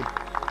nicely.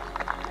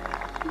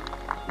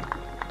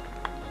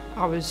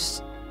 I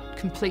was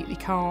completely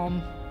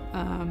calm.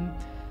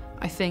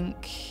 I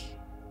think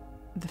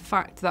the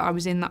fact that I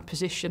was in that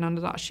position and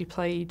had actually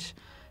played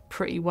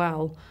pretty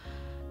well,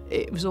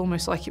 it was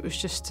almost like it was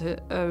just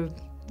a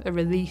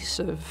release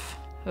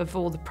of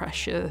all the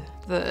pressure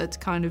that had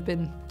kind of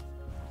been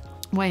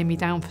weighing me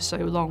down for so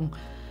long.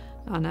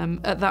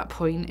 And at that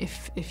point,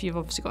 if you've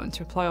obviously got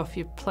into a playoff,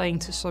 you're playing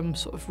to some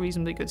sort of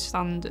reasonably good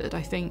standard,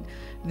 I think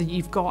that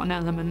you've got an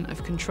element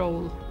of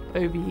control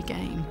over your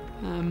game.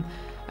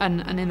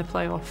 And in the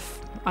playoff,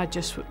 I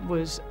just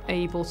was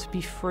able to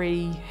be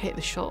free, hit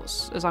the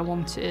shots as I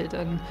wanted,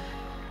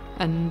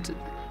 and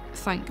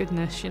thank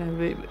goodness, you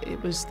know,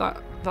 it was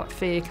that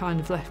fear kind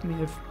of left me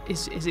of,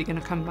 is it going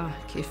to come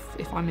back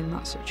if I'm in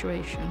that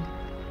situation?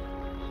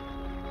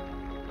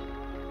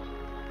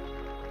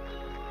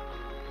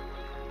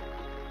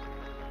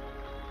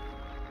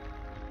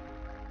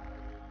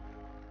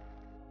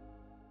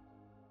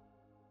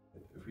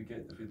 If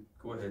we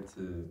go ahead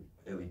to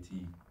LET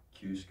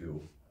Q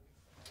School,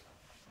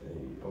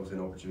 obviously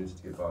an opportunity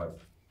to get back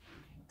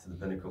to the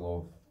pinnacle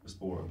of the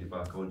sport and get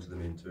back onto the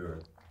main tour.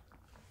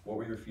 What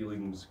were your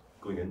feelings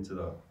going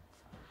into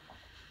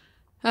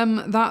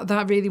that?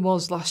 That really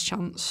was last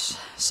chance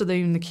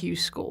saloon, the Q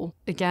School.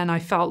 Again, I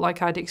felt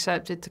like I'd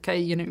accepted, okay,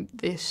 you know,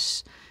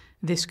 this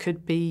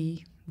could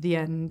be the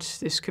end.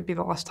 This could be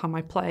the last time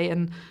I play,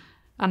 and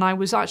I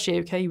was actually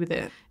okay with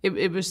it.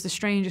 It was the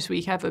strangest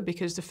week ever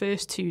because the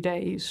first 2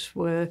 days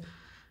were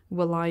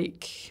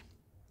like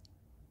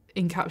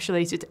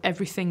encapsulated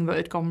everything that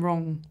had gone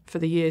wrong for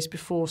the years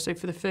before. So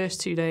for the first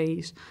 2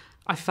 days,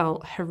 I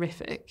felt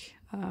horrific.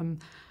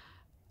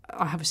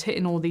 I was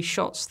hitting all these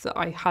shots that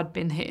I had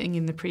been hitting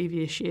in the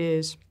previous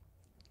years,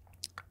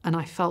 and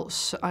I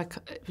felt I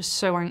was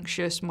so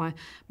anxious. My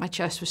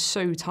chest was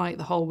so tight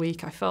the whole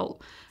week. I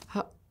felt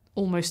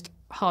almost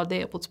hardly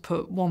able to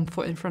put one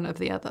foot in front of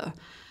the other.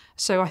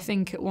 So I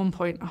think at one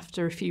point,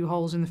 after a few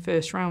holes in the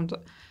first round,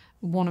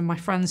 one of my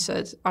friends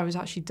said I was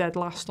actually dead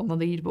last on the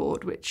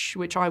leaderboard,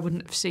 which I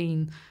wouldn't have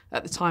seen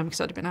at the time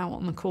because I'd been out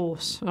on the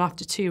course. And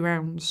after 2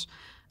 rounds,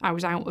 I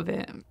was out of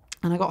it.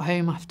 And I got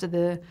home after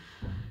the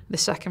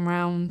second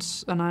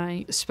round, and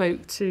I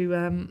spoke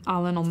to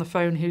Alan on the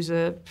phone, who's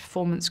a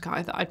performance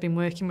guy that I'd been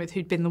working with,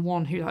 who'd been the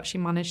one who'd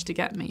actually managed to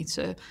get me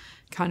to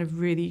kind of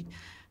really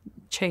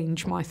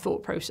change my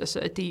thought process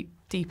at a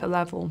deeper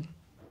level.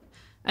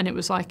 And it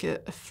was like a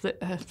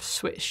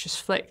switch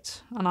just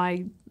flicked, and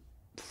I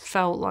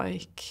felt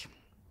like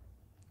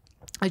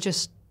I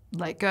just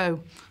let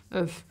go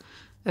of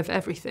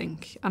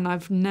everything. And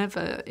I've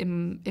never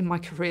in my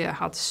career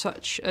had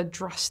such a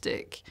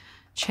drastic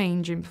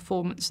change in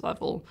performance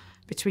level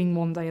between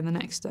one day and the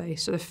next day.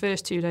 So the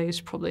first 2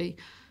 days probably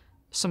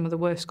some of the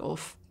worst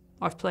golf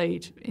I've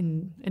played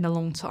in a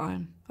long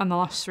time, and the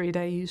last 3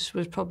 days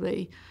was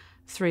probably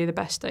 3 of the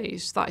best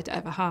days that I'd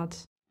ever had.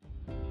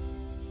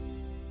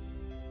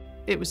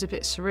 It was a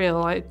bit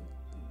surreal,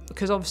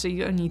 because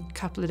obviously only a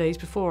couple of days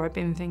before I'd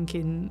been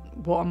thinking,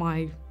 what am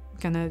I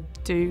gonna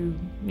do,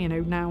 you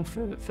know, now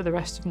for the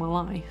rest of my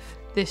life?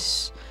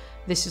 This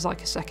is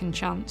like a second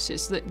chance.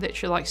 It's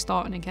literally like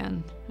starting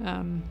again,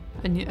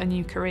 a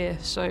new career.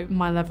 So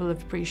my level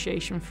of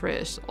appreciation for it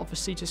has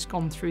obviously just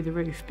gone through the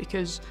roof,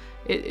 because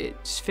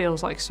it just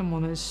feels like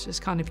someone has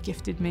kind of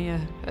gifted me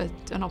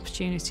an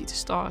opportunity to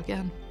start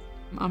again.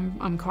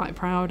 I'm quite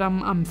proud.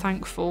 I'm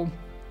thankful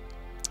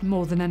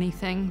more than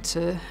anything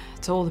to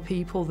all the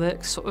people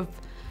that sort of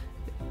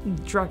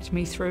dragged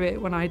me through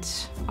it when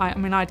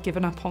I'd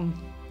given up on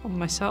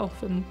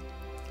myself, and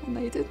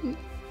they didn't.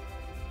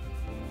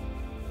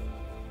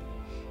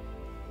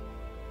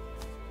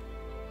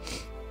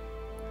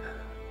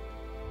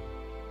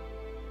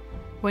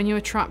 When you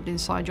are trapped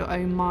inside your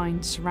own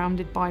mind,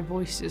 surrounded by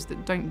voices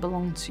that don't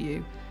belong to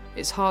you,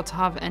 it's hard to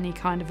have any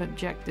kind of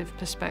objective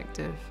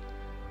perspective.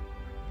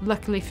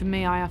 Luckily for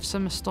me, I have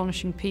some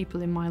astonishing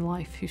people in my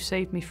life who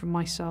saved me from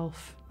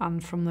myself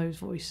and from those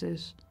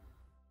voices.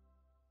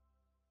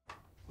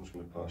 I'm just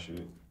going to pass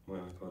my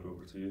iPad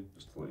over to you,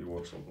 just to let you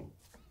watch something.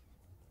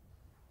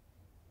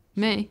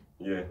 Me?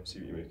 Yeah, see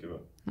what you make of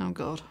it. Oh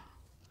God.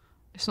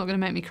 It's not going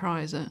to make me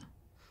cry, is it?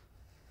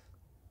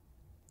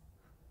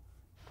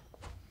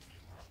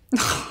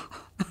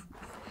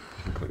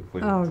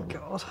 Oh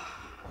God.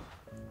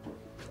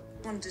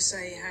 I wanted to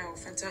say how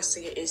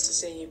fantastic it is to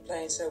see you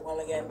playing so well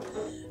again.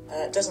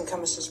 It doesn't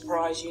come as a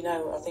surprise, you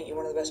know. I think you're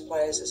one of the best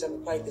players that's ever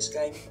played this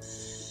game.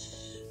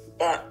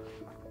 But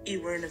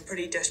you were in a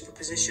pretty desperate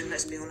position,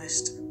 let's be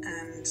honest.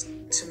 And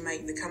to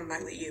make the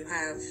comeback that you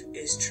have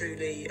is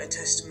truly a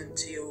testament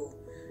to your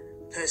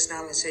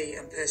personality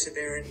and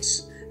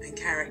perseverance and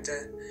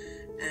character.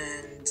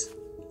 And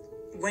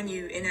when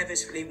you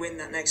inevitably win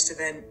that next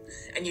event,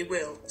 and you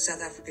will,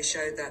 South Africa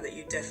showed that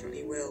you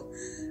definitely will,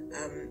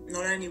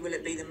 not only will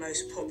it be the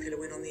most popular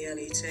win on the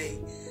LET,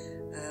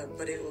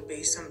 but it will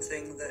be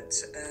something that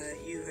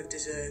you have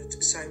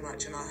deserved so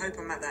much, and I hope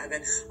I'm at that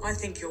event. I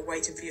think you're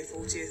waiting for your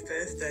 40th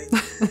birthday.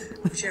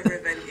 Whichever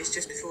event is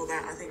just before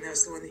that, I think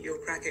that's the one that you'll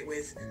crack it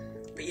with.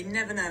 But you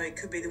never know, it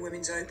could be the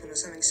Women's Open or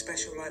something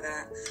special like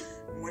that.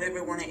 And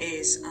whatever one it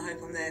is, I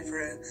hope I'm there for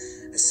a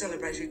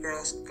celebratory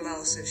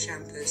glass of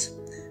champers.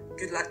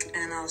 Good luck,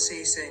 and I'll see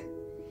you soon.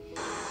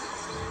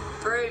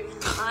 Bro,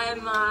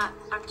 I'm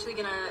actually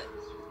going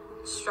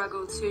to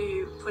struggle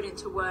to put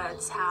into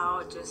words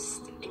how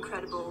just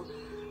incredible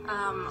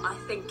I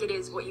think it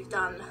is what you've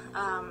done.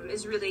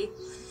 It's really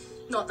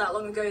not that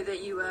long ago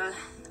that you were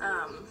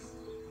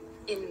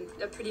in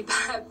a pretty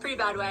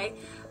bad way,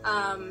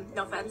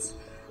 no offense,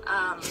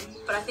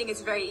 but I think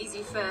it's very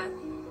easy for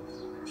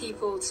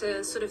people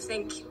to sort of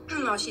think,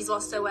 oh, she's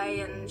lost her way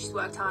and she's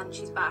worked hard and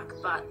she's back,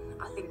 but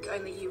I think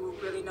only you will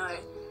really know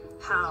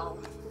how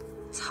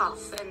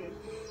tough and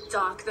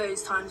dark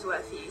those times were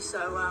for you. So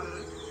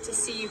to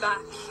see you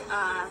back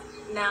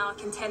now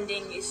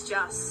contending is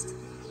just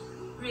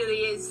really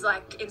is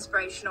like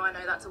inspirational. I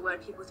know that's a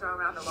word people throw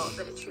around a lot,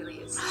 but it truly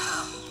is.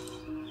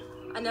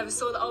 I never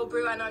saw the old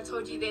Brew, I know I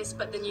told you this,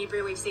 but the new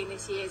Brew we've seen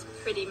this year is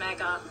pretty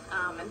mega,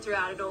 and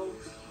throughout it all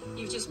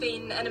you've just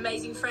been an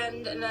amazing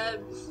friend and a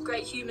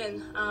great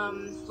human,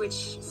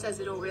 which says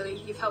it all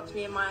really. You've helped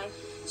me in my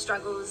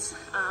struggles,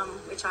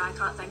 which I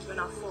can't thank you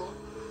enough for.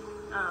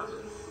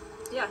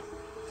 Yeah,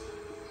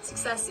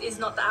 success is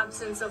not the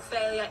absence of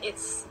failure,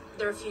 it's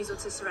the refusal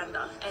to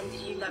surrender, and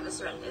you never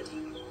surrendered,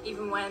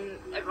 even when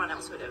everyone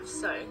else would have.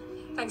 So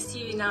thanks to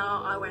you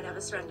now, I won't ever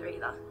surrender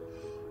either.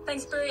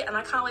 Thanks, Brew, and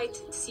I can't wait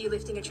to see you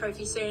lifting a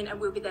trophy soon, and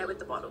we'll be there with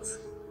the bottles.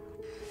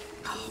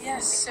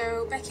 Yes,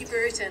 so Becky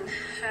Brewerton,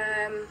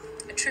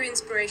 a true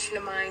inspiration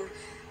of mine.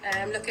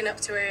 Looking up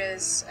to her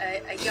as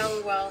a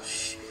young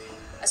Welsh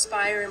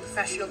aspiring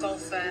professional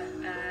golfer,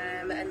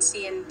 and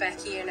seeing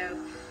Becky, you know,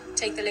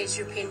 take the Ladies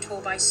European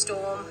Tour by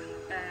storm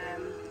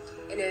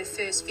in her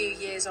first few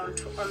years on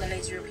the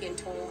Ladies European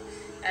Tour.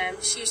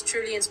 She's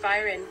truly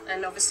inspiring,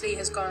 and obviously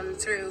has gone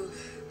through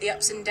the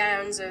ups and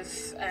downs of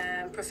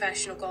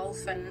professional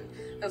golf, and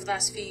over the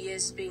last few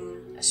years has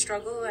been a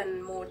struggle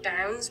and more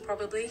downs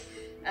probably,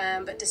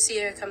 but to see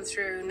her come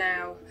through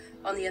now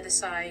on the other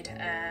side,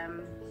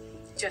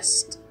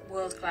 just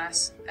world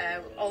class.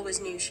 Always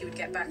knew she would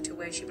get back to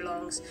where she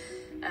belongs,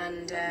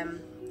 and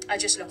I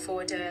just look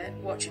forward to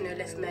watching her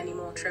lift many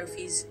more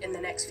trophies in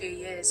the next few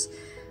years.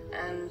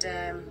 And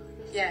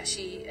yeah,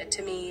 she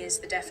to me is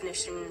the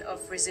definition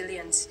of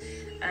resilience,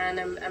 and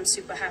I'm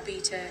super happy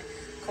to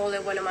call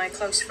her one of my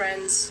close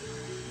friends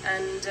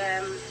and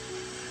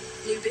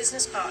new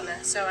business partner.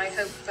 So I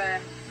hope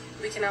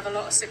we can have a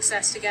lot of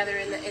success together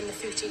in the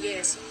future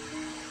years.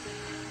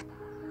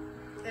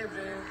 Hey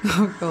Brew.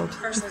 Oh God.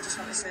 Personally, just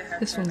want to say how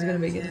this one's going to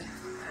be good.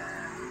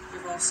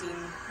 We've all seen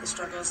the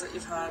struggles that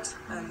you've had,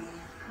 and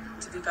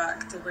to be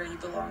back to where you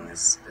belong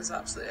is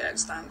absolutely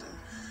outstanding.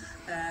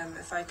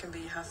 If I can be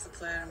half the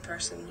player and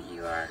person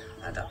you are,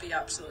 I'd be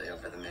absolutely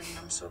over the moon.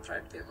 I'm so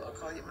proud to be able to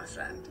call you my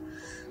friend.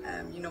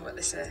 You know what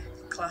they say,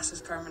 class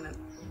is permanent.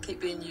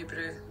 Keep being you,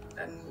 Brew,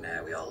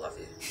 and we all love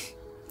you.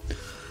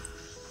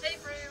 Hey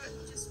Brew,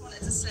 just wanted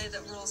to say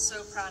that we're all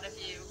so proud of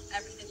you,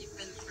 everything you've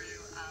been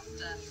through,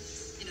 and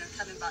you know,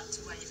 coming back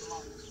to where you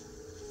belong.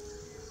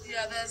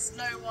 Yeah, there's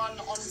no one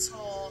on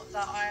tour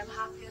that I am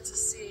happier to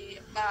see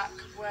back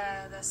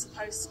where they're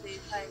supposed to be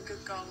playing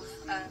good golf.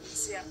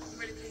 So yeah, I'm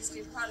really pleased to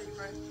be proud of you,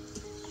 Brew.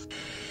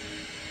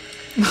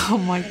 Oh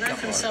my God. I'm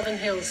from Southern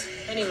Hills.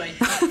 Anyway,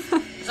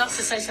 that's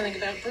to say something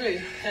about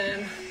Brew,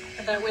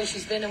 about where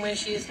she's been and where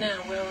she is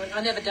now. Well, I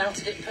never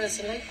doubted it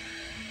personally.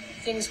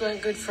 Things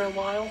weren't good for a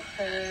while,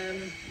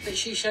 but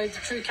she showed the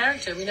true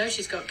character. We know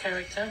she's got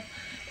character.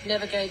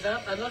 Never gave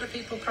up. A lot of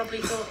people probably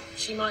thought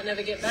she might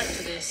never get back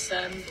to this.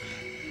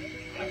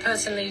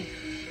 Personally,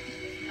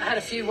 I had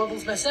a few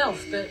wobbles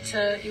myself, but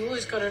you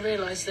always got to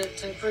realise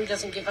that Brew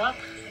doesn't give up.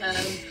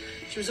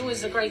 She was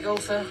always a great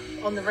golfer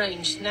on the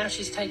range. Now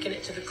she's taken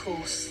it to the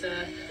course.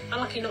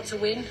 Unlucky not to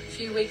win a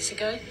few weeks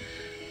ago,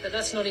 but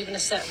that's not even a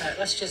setback.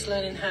 That's just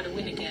learning how to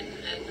win again.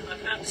 And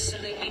I've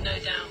absolutely no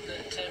doubt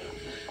that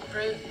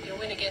Brew, you'll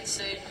win again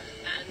soon,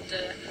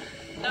 and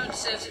no one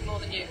deserves it more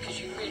than you, because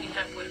you really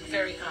have worked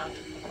very hard.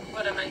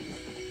 Well done, mate.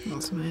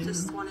 That's amazing.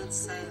 Just wanted to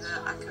say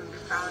that I couldn't be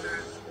prouder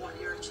of what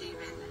you're achieving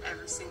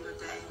every single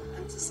day,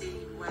 and to see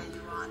where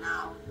you are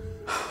now,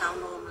 how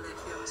normal it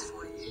feels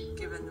for you,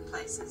 given the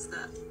places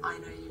that I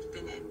know you've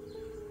been in.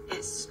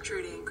 It's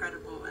truly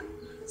incredible, and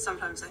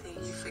sometimes I think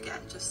you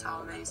forget just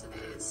how amazing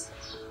it is.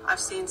 I've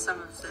seen some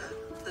of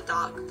the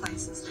dark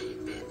places that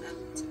you've been,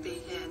 and to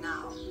be here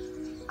now,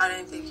 I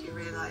don't think you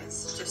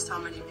realise just how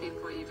many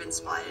people you've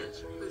inspired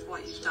with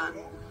what you've done,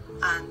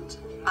 and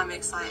I'm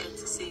excited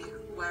to see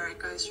where it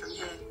goes from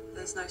here.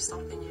 There's no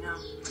stopping you now.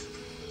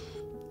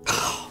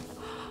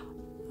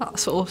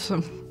 That's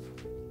awesome.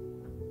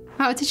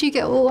 How did you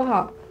get all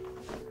that?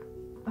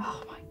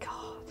 Oh my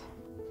God.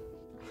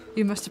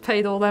 You must have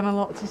paid all them a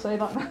lot to say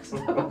that nice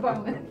stuff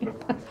about me.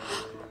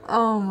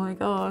 Oh my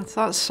God,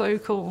 that's so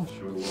cool.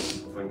 Sure, a lot of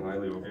people think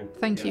highly of you.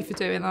 Thank you for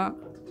doing that.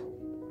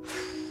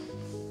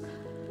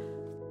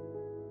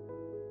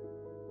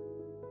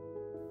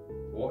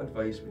 What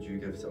advice would you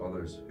give to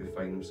others who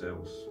find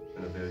themselves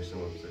in a very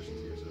similar position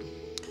to yourself?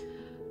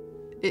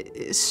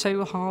 It's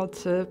so hard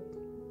to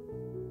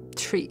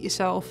treat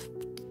yourself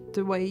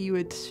the way you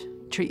would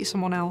treat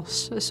someone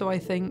else. So I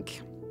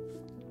think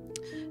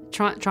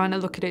trying to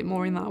look at it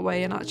more in that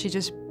way and actually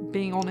just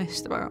being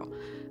honest about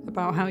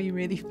how you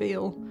really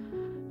feel.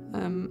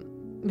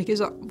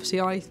 Because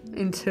obviously I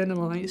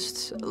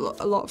internalised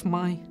a lot of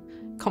my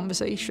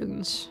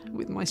conversations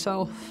with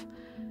myself,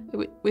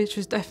 which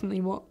was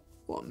definitely what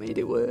made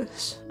it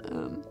worse.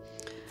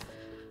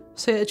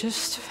 So yeah,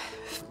 just,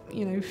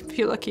 you know, if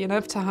you're lucky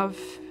enough to have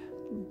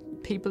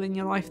people in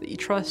your life that you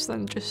trust,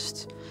 then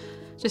just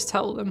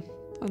tell them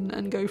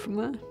and go from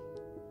there.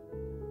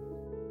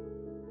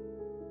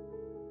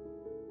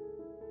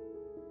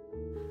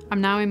 I'm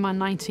now in my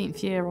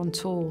 19th year on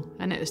tour,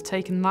 and it has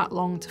taken that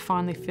long to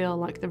finally feel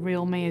like the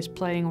real me is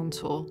playing on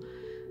tour.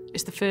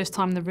 It's the first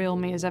time the real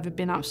me has ever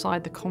been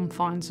outside the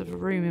confines of a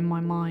room in my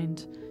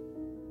mind.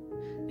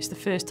 It's the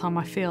first time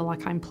I feel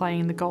like I'm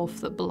playing the golf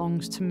that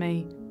belongs to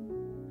me,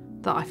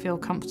 that I feel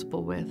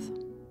comfortable with.